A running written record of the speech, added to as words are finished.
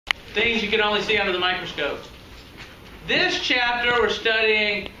things you can only see under the microscope. This chapter we're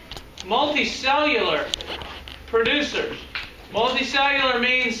studying multicellular producers. Multicellular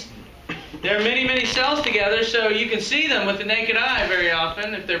means there are many, many cells together, so you can see them with the naked eye very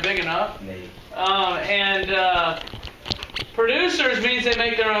often if they're big enough. Producers means they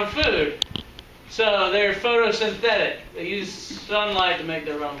make their own food. So they're photosynthetic. They use sunlight to make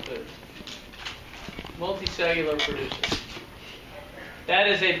their own food. Multicellular producers. That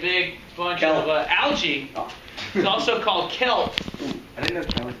is a big bunch of algae. Oh. It's also called kelp. I didn't know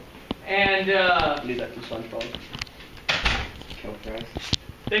kelp. And Leave that to SpongeBob. Kelp grass.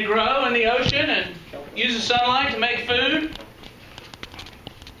 they grow in the ocean and use the sunlight to make food.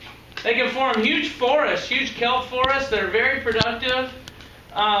 They can form huge forests, huge kelp forests that are very productive.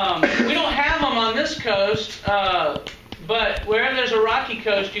 We don't have them on this coast, but wherever there's a rocky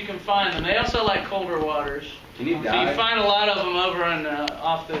coast, you can find them. They also like colder waters. Can you So die? you find a lot of them over on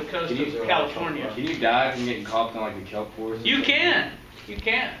off the coast of California. Can you die from getting caught in like the kelp forest? You can. You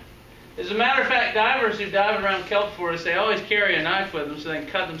can. As a matter of fact, divers who dive around kelp forests, they always carry a knife with them so they can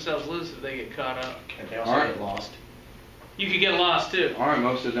cut themselves loose if they get caught up. And they also get lost. You could get lost too. Aren't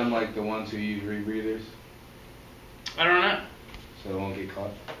most of them like the ones who use rebreathers, I don't know. so they won't get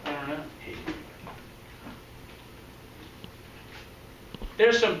caught? I don't know.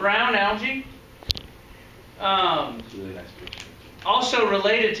 There's some brown algae, It's a really nice picture. also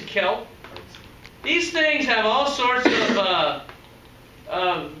related to kelp. These things have all sorts of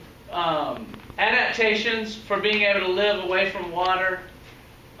adaptations for being able to live away from water,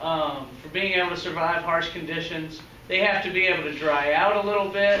 for being able to survive harsh conditions. They have to be able to dry out a little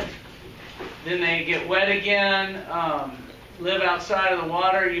bit, then they get wet again, live outside of the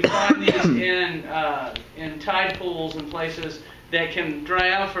water. You find these in tide pools and places that can dry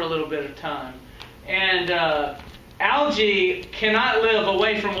out for a little bit of time. And algae cannot live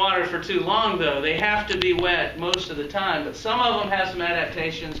away from water for too long, though. They have to be wet most of the time. But some of them have some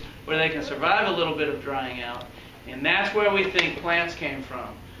adaptations where they can survive a little bit of drying out. And that's where we think plants came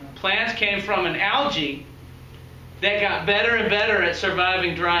from. Plants came from an algae that got better and better at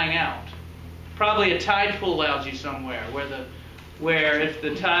surviving drying out. Probably a tide pool algae somewhere where if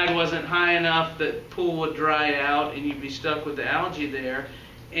the tide wasn't high enough, the pool would dry out and you'd be stuck with the algae there.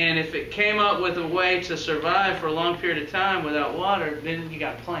 And if it came up with a way to survive for a long period of time without water, then you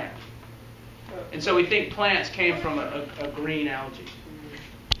got plant. And so we think plants came from a green algae.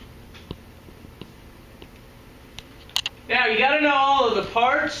 Now you got to know all of the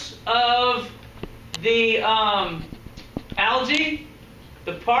parts of the algae,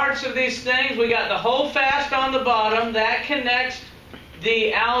 the parts of these things. We got the holdfast on the bottom that connects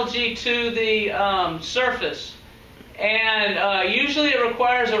the algae to the surface. And usually it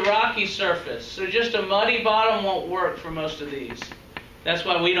requires a rocky surface. So just a muddy bottom won't work for most of these. That's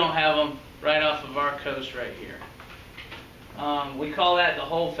why we don't have them right off of our coast right here. We call that the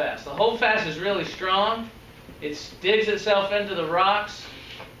holdfast. The holdfast is really strong. It digs itself into the rocks.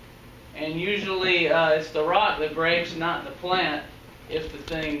 And usually it's the rock that breaks, not the plant, if the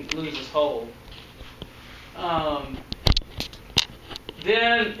thing loses hold.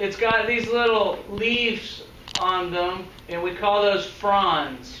 Then it's got these little leaves on them, and we call those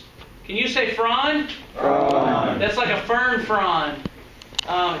fronds. Can you say frond? Frond. That's like a fern frond.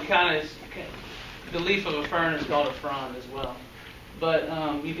 The leaf of a fern is called a frond as well. But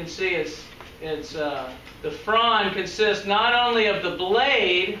you can see the frond consists not only of the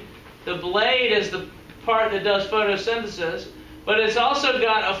blade. The blade is the part that does photosynthesis, but it's also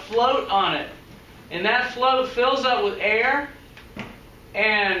got a float on it, and that float fills up with air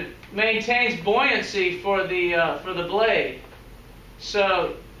and maintains buoyancy for the blade.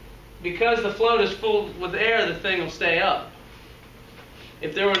 So, because the float is full with air, the thing will stay up.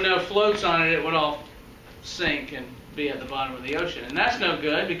 If there were no floats on it, it would all sink and be at the bottom of the ocean. And that's no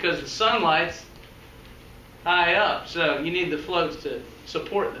good because the sunlight's high up. So you need the floats to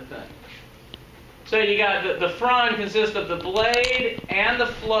support the thing. So you got the frond consists of the blade and the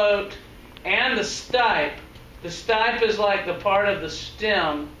float and the stipe. The stipe is like the part of the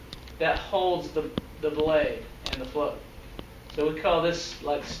stem that holds the blade and the float. So we call this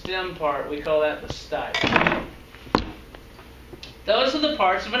like stem part, we call that the stipe. Those are the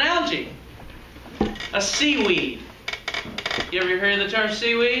parts of an algae. A seaweed. You ever hear the term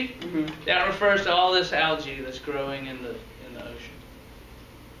seaweed? Mm-hmm. That refers to all this algae that's growing in the ocean.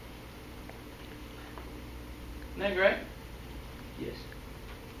 Isn't that great? Yes.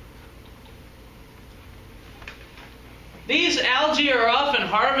 These algae are often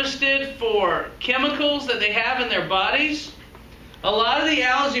harvested for chemicals that they have in their bodies. A lot of the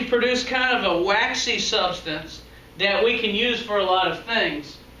algae produce kind of a waxy substance that we can use for a lot of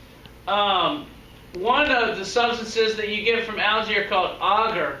things. one of the substances that you get from algae are called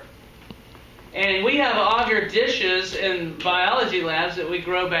agar. And we have agar dishes in biology labs that we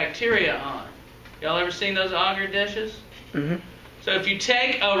grow bacteria on. Y'all ever seen those agar dishes? Mm-hmm. So if you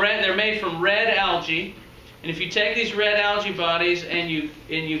take they're made from red algae, and if you take these red algae bodies and you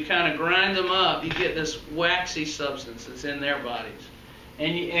kind of grind them up, you get this waxy substance that's in their bodies.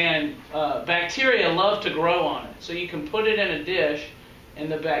 And bacteria love to grow on it. So you can put it in a dish,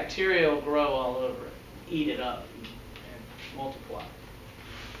 and the bacteria will grow all over it, eat it up, and multiply.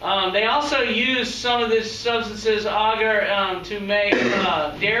 They also use some of these substances, agar, to make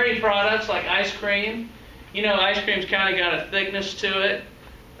dairy products like ice cream. You know, ice cream's kind of got a thickness to it,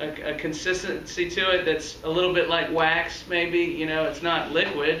 a consistency to it that's a little bit like wax, maybe. You know, it's not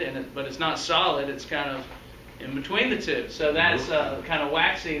liquid, but it's not solid. It's kind of in between the two. So that's kind of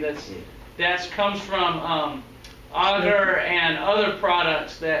waxy. That comes from agar and other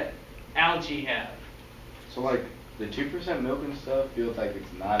products that algae have. So like the 2% milk and stuff feels like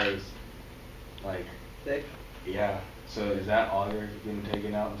it's not as like Thick. Yeah. So is that agar getting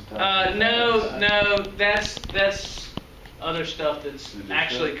taken out and stuff? No, that's other stuff that's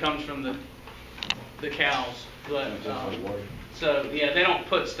actually comes from the cows. But so yeah, they don't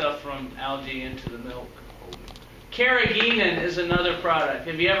put stuff from algae into the milk. Carrageenan is another product.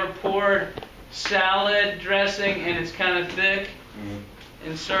 Have you ever poured salad dressing and it's kind of thick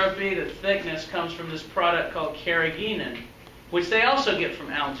and syrupy? The thickness comes from this product called carrageenan, which they also get from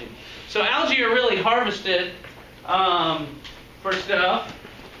algae. So algae are really harvested for stuff,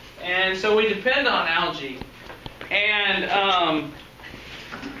 and so we depend on algae. And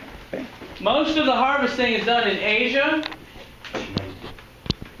most of the harvesting is done in Asia.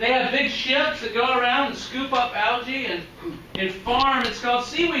 They have big ships that go around and scoop up algae and farm. It's called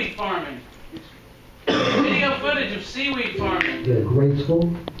seaweed farming. Video footage of seaweed farming. They're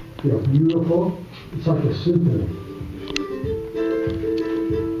graceful, they're beautiful. It's like a symphony.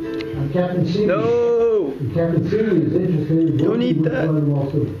 And Captain Seaweed. No! And Captain Seaweed is interested in Don't eat that. one of the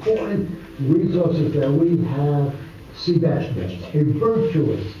most important resources that we have, sea vegetables, a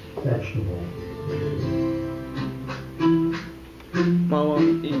virtuous vegetable. Mama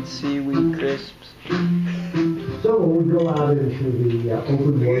eats seaweed crisps. So when we go out into the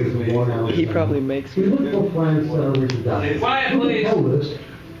open waters of Long Island, He probably makes we me look for plants that are reproductive. Quiet, please. Notice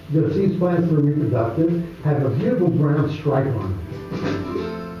that these plants that are reproductive have a beautiful brown stripe on them.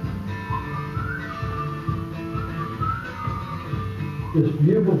 This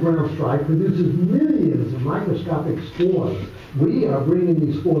beautiful brown stripe produces millions of microscopic spores. We are bringing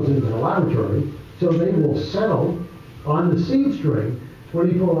these spores into the laboratory so they will settle on the seed string.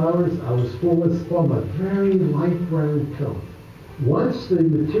 24 hours, our spores form a very light brown coat. Once the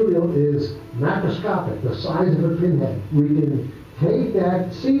material is macroscopic, the size of a pinhead, we can take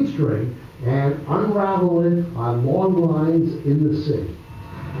that seed string and unravel it on long lines in the sea.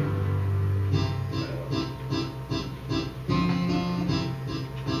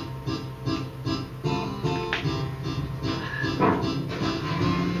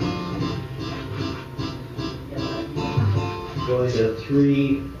 Going to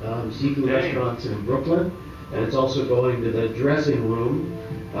 3 seafood restaurants in Brooklyn, and it's also going to the dressing room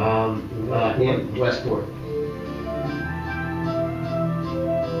in Westport.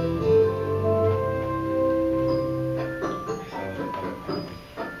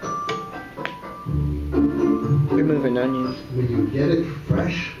 We're moving onions. When you get it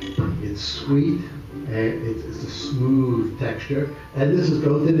fresh, it's sweet, and it's a smooth texture, and this is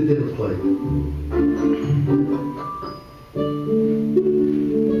going to the dinner plate.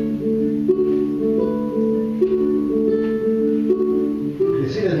 You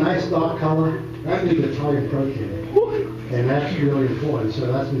see the nice dark color? That means it's high in protein, and that's really important, so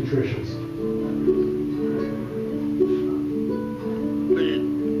that's nutritious.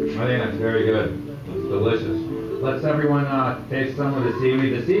 I think that's very good. It's delicious. Let's everyone taste some of the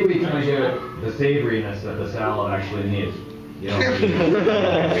seaweed. The seaweed's going to give it the savoriness that the salad actually needs. You don't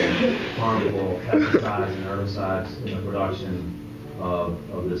need harmful pesticides and herbicides in the production of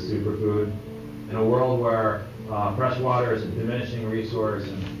this superfood. In a world where fresh water is a diminishing resource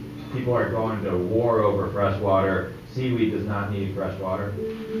and people are going to war over fresh water, seaweed does not need fresh water.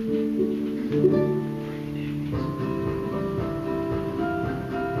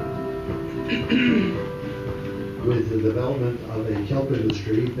 With the development of a kelp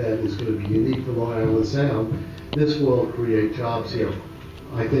industry that is going to be unique for Long Island Sound, this will create jobs here.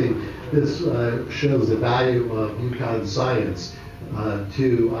 I think this shows the value of UConn science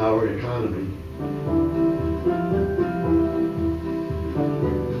to our economy.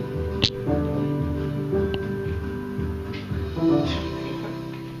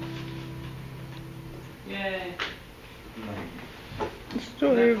 Yay.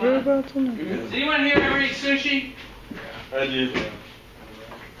 Still here, whereabouts on the Does anyone here ever eat sushi? I do.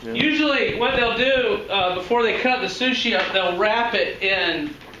 Usually what they'll do before they cut the sushi up, they'll wrap it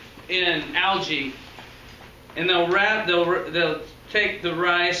in algae. And they'll take the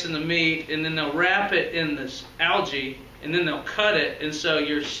rice and the meat, and then they'll wrap it in this algae, and then they'll cut it, and so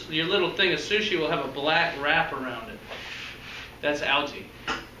your little thing of sushi will have a black wrap around it. That's algae.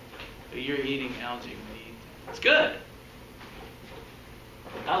 But you're eating algae when you eat it. It's good.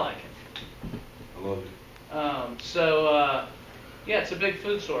 I like it. I love it. Yeah, it's a big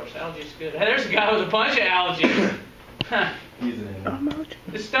food source. Algae's good. Hey, there's a guy with a bunch of algae. He's in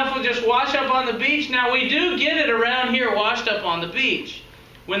This stuff will just wash up on the beach. Now, we do get it around here washed up on the beach.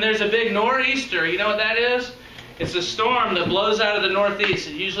 When there's a big nor'easter, you know what that is? It's a storm that blows out of the northeast.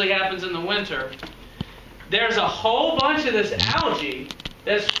 It usually happens in the winter. There's a whole bunch of this algae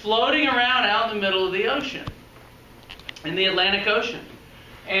that's floating around out in the middle of the ocean, in the Atlantic Ocean.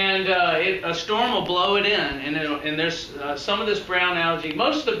 And a storm will blow it in, and there's some of this brown algae.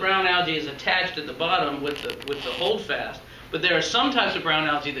 Most of the brown algae is attached at the bottom with the holdfast, but there are some types of brown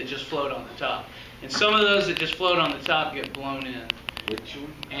algae that just float on the top. And some of those that just float on the top get blown in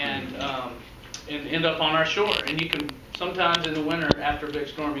and end up on our shore. And you can, sometimes in the winter, after a big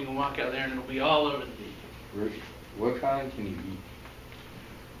storm, you can walk out there and it'll be all over the beach. What kind can you eat?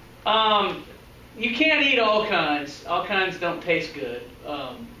 You can't eat all kinds. All kinds don't taste good.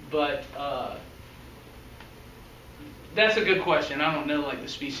 But that's a good question. I don't know like the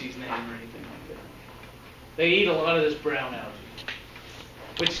species name or anything like that. They eat a lot of this brown algae,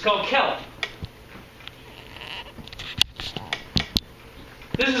 which is called kelp.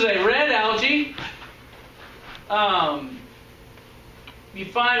 This is a red algae. You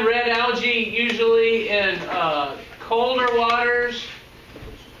find red algae usually in colder waters,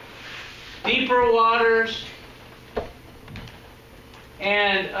 deeper waters,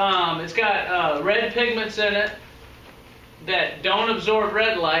 and it's got red pigments in it that don't absorb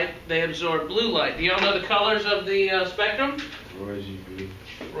red light, they absorb blue light. Do you all know the colors of the spectrum? Roy G. Biv.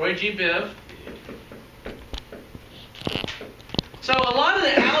 Roy G. Biv. So a lot of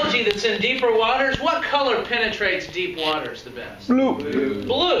the algae that's in deeper waters, what color penetrates deep waters the best? Blue.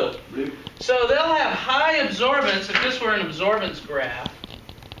 Blue. So they'll have high absorbance. If this were an absorbance graph,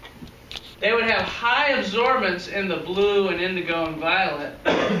 they would have high absorbance in the blue and indigo and violet,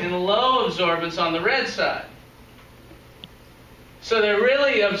 and low absorbance on the red side. So they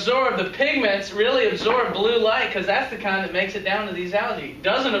really absorb, the pigments really absorb blue light, because that's the kind that makes it down to these algae.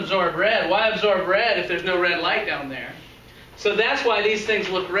 Doesn't absorb red. Why absorb red if there's no red light down there? So that's why these things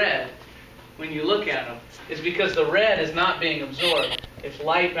look red when you look at them. It's because the red is not being absorbed. If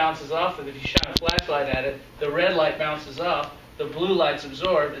light bounces off it, if you shine a flashlight at it, the red light bounces off, the blue light's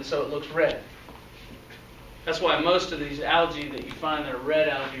absorbed, and so it looks red. That's why most of these algae that you find that are red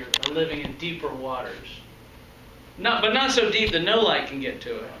algae are living in deeper waters. But not so deep that no light can get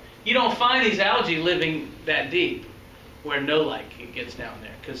to it. You don't find these algae living that deep where no light gets down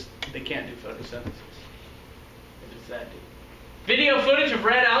there, because they can't do photosynthesis if it's that deep. Video footage of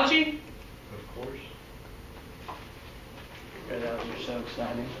red algae? Of course. Red algae are so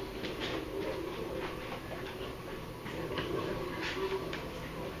exciting.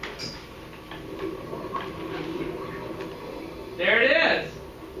 There it is.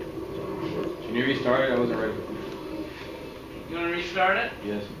 Can you restart it? I wasn't ready. You want to restart it?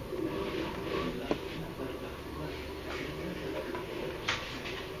 Yes.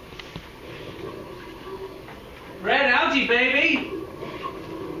 Red algae, baby!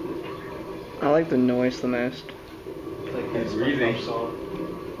 I like the noise the most. It's breathing. It's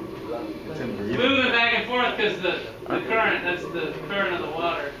in breathing. Moving back and forth because the current, that's the current of the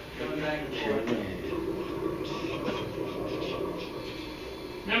water going back and forth.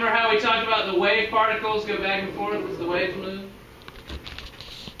 Remember how we talked about the wave particles go back and forth as the waves move?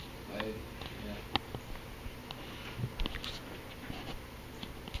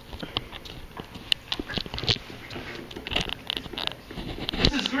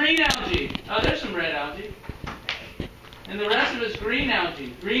 This is green algae. Oh, there's some red algae. And the rest of it's green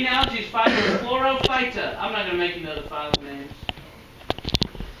algae. Green algae is Phytochlorophyta. I'm not going to make you know the file names.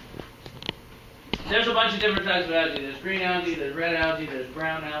 There's a bunch of different types of algae. There's green algae, there's red algae, there's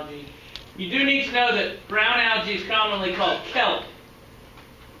brown algae. You do need to know that brown algae is commonly called kelp.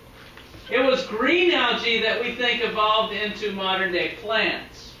 It was green algae that we think evolved into modern day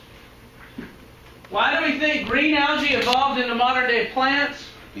plants. Why do we think green algae evolved into modern day plants?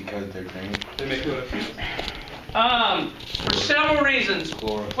 Because they're green. They make photosynthesis. For several reasons.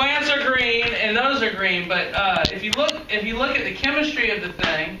 Plants are green and those are green, but if you look at the chemistry of the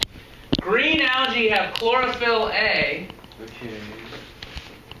thing, Green algae have chlorophyll A Okay.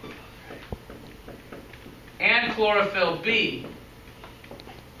 and chlorophyll B.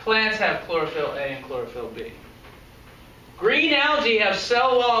 Plants have chlorophyll A and chlorophyll B. Green algae have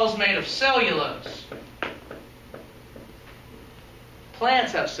cell walls made of cellulose.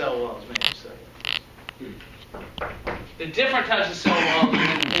 Plants have cell walls made of cellulose. The different types of cell walls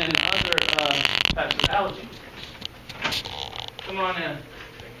in other types of algae. Come on in.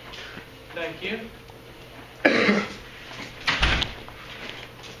 Thank you.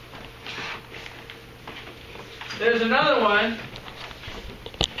 There's another one.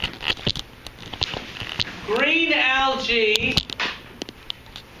 Green algae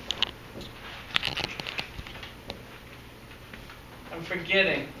I'm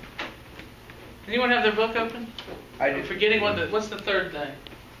forgetting. Does anyone have their book open? I'm forgetting what's the third thing.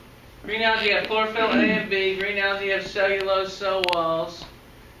 Green algae have chlorophyll A and B. Green algae have cellulose cell walls.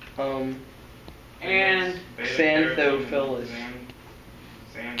 And Xanthophyll is.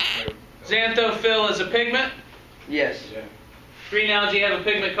 xanthophyll is a pigment. Yes. Green algae have a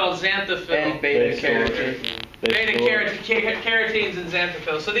pigment called xanthophyll. And beta carotene. Carotenes and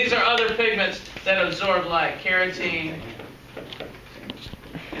xanthophyll. So these are other pigments that absorb light. Carotene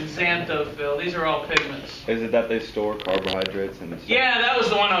and xanthophyll. These are all pigments. Is it that they store carbohydrates and stuff? Yeah, that was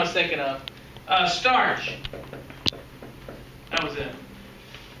the one I was thinking of. Starch. That was it.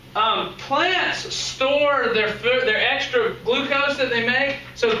 Plants store their food, their extra glucose that they make.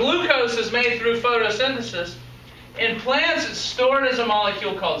 So glucose is made through photosynthesis. In plants, it's stored as a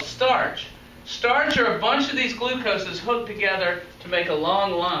molecule called starch. Starch are a bunch of these glucoses hooked together to make a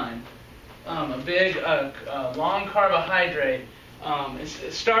long line, a big, long carbohydrate.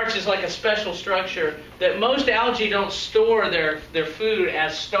 Starch is like a special structure that most algae don't store their food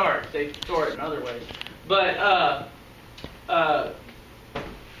as starch. They store it in other ways. But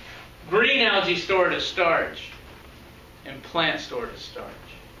green algae store it as starch, and plants store it as starch.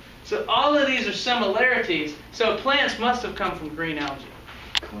 So all of these are similarities. So plants must have come from green algae.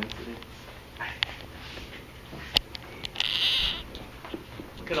 Coincidence?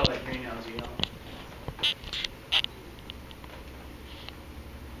 Look at all that green algae on.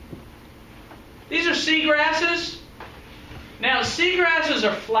 These are seagrasses. Now, seagrasses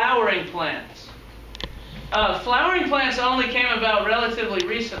are flowering plants. Flowering plants only came about relatively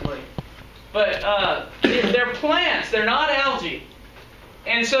recently. But they're plants. They're not algae.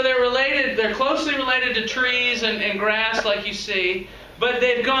 And so they're closely related to trees and grass like you see. But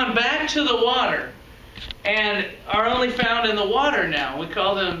they've gone back to the water and are only found in the water now. We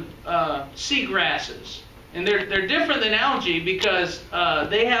call them seagrasses. And they're different than algae because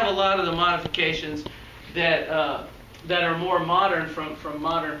they have a lot of the modifications that are more modern from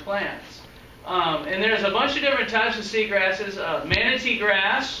modern plants. And there's a bunch of different types of seagrasses. Manatee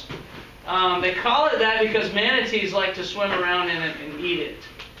grass. They call it that because manatees like to swim around in it and eat it.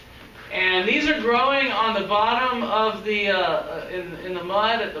 And these are growing on the bottom of the in the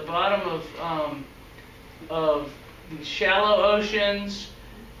mud at the bottom of shallow oceans.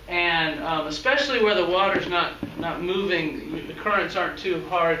 And especially where the water's not moving, the currents aren't too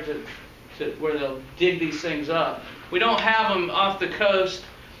hard to where they'll dig these things up. We don't have them off the coast,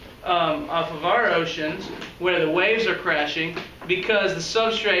 off of our oceans, where the waves are crashing, because the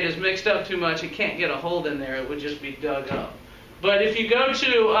substrate is mixed up too much. It can't get a hold in there. It would just be dug up. But if you go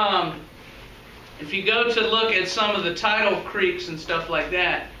to look at some of the tidal creeks and stuff like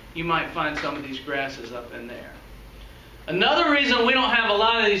that, you might find some of these grasses up in there. Another reason we don't have a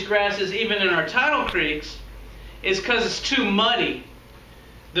lot of these grasses even in our tidal creeks is because it's too muddy.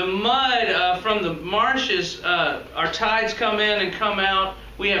 The mud from the marshes, our tides come in and come out.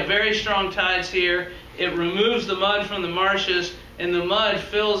 We have very strong tides here. It removes the mud from the marshes, and the mud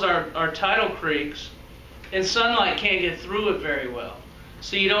fills our tidal creeks, and sunlight can't get through it very well.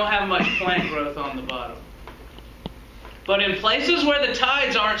 So you don't have much plant growth on the bottom. But in places where the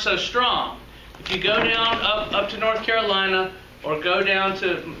tides aren't so strong, if you go down up to North Carolina or go down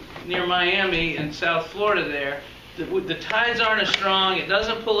to near Miami in South Florida there, the tides aren't as strong, it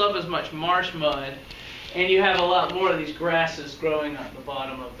doesn't pull up as much marsh mud, and you have a lot more of these grasses growing on the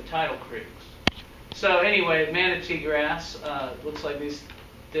bottom of the tidal creeks. So anyway, manatee grass looks like these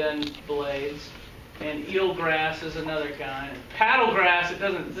thin blades, and eelgrass is another kind. Paddle grass,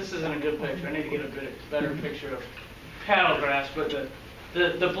 this isn't a good picture. I need to get a better picture of paddle grass, but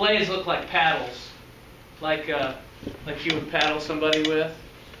the blades look like paddles, like you would paddle somebody with.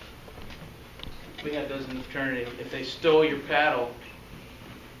 We had those in the fraternity. If they stole your paddle,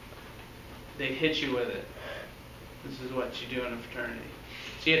 they'd hit you with it. This is what you do in a fraternity.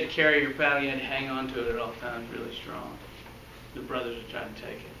 So you had to carry your paddle, you had to hang on to it at all times really strong. The brothers would try to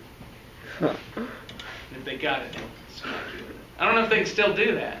take it. If they got it, they'll smack you with it. I don't know if they can still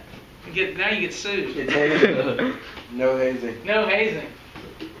do that. Now you get sued. No hazing. No hazing.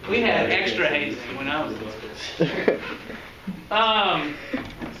 We had extra hazing when I was little.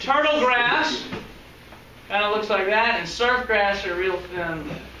 Turtle grass kind of looks like that, and surf grass are real thin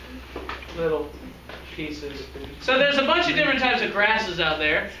little pieces. So there's a bunch of different types of grasses out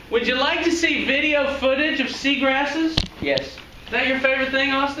there. Would you like to see video footage of seagrasses? Yes. Is that your favorite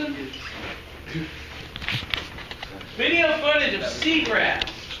thing, Austin? Video footage of seagrass.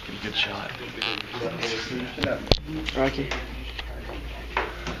 Good shot. Rocky.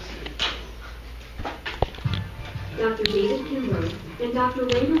 Dr. David Kimbrough and Dr.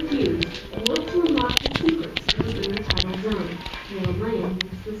 Raymond Hughes work to unlock the secrets of the intertidal zone, where land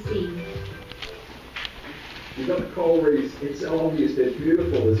meets the sea. You've got the coral reefs, it's obvious they're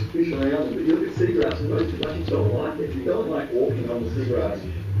beautiful, there's fish around them, but you look at seagrass and most people actually don't like it. You don't like walking on the seagrass.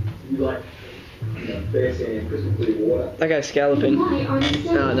 You like, bare sand, crystal clear water. That guy's scalloping. Why are you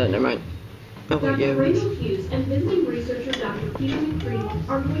Oh, no, never mind. Oh my Dr. god. Raymond Hughes and visiting researcher Dr. Peter McCready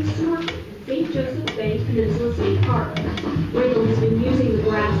are going snorkeling in St. Joseph Bay Peninsula State Park. Randall has been using the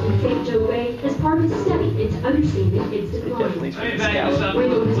grass in St. Joe Bay as part of a study into understanding its decline. Let me back this up.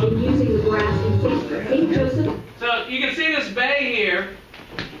 Randall has been using the grass in St. Joseph. So you can see this bay here.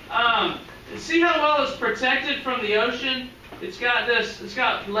 See how well it's protected from the ocean? It's got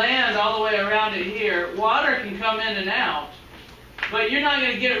land all the way around it here. Water can come in and out, but you're not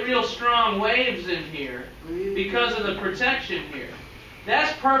going to get real strong waves in here because of the protection here.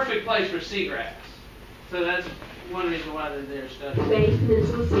 That's perfect place for seagrass. So that's one reason why they're there studying. Bay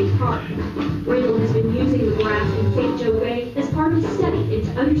Peninsula State Park. Randall has been using the grass in St. Joe Bay as part of a study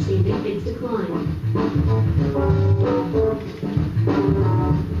into understanding its decline.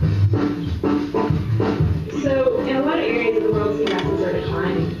 So, in a lot of areas of the world, seagrasses are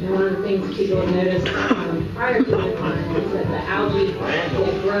declining. And one of the things people have noticed prior to the decline is that the algae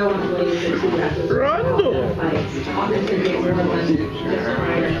that grow on the leaves of seagrasses are often take more than just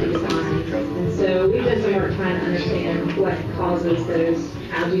prior to decline. And so, we've done some work trying to understand what causes those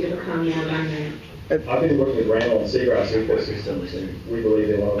algae to become more abundant. I've been working with Randall on seagrass ecosystems, and we believe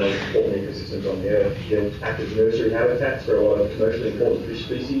they're one of the most important ecosystems on the earth. They act as nursery habitats for a lot of commercially important fish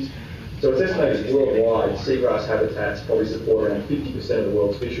species. So it's estimated worldwide, seagrass habitats probably support around 50% of the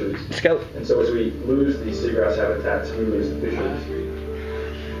world's fisheries. And so as we lose these seagrass habitats, we lose the fisheries.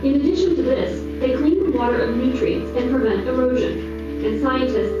 In addition to this, they clean the water of nutrients and prevent erosion. And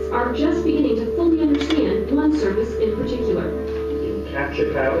scientists are just beginning to fully understand one service in particular.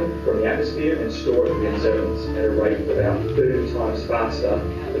 Capture carbon from the atmosphere and store it within sediments at a rate of about 30 times faster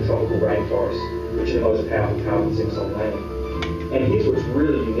than tropical rainforests, which are the most powerful carbon sinks on land. And here's what's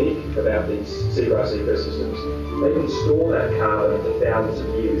really unique about these seagrass ecosystems. They can store that carbon for thousands of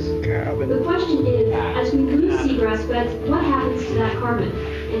years. The question is, as we lose seagrass beds, what happens to that carbon?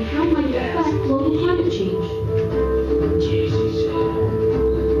 And how might it affect global climate change?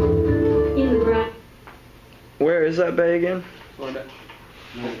 In the grass. Where is that bay again? Florida.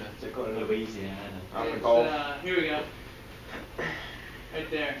 Here we go. Right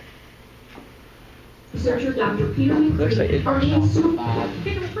there. Researcher Dr. Peter Looks like McCready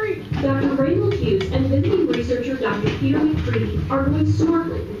Dr. Raymond Hughes and visiting researcher Dr. Peter McCready are going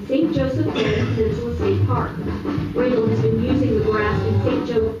snorkeling in St. Joseph Bay Peninsula State Park. Randall has been using the grass in St.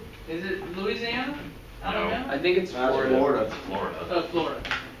 Joe. Is it Louisiana? Alabama? I think it's Florida. Oh, Florida.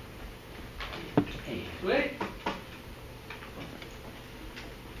 Sweet.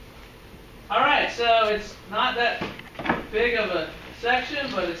 Alright, so it's not that big of a section,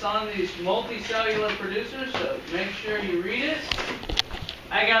 but it's on these multicellular producers, so make sure you read it.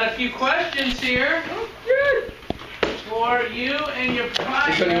 I got a few questions here for you and your You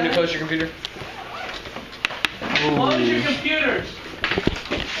told me to close your computer? Close your computers.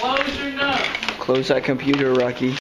 Close your notes. Close that computer, Rocky.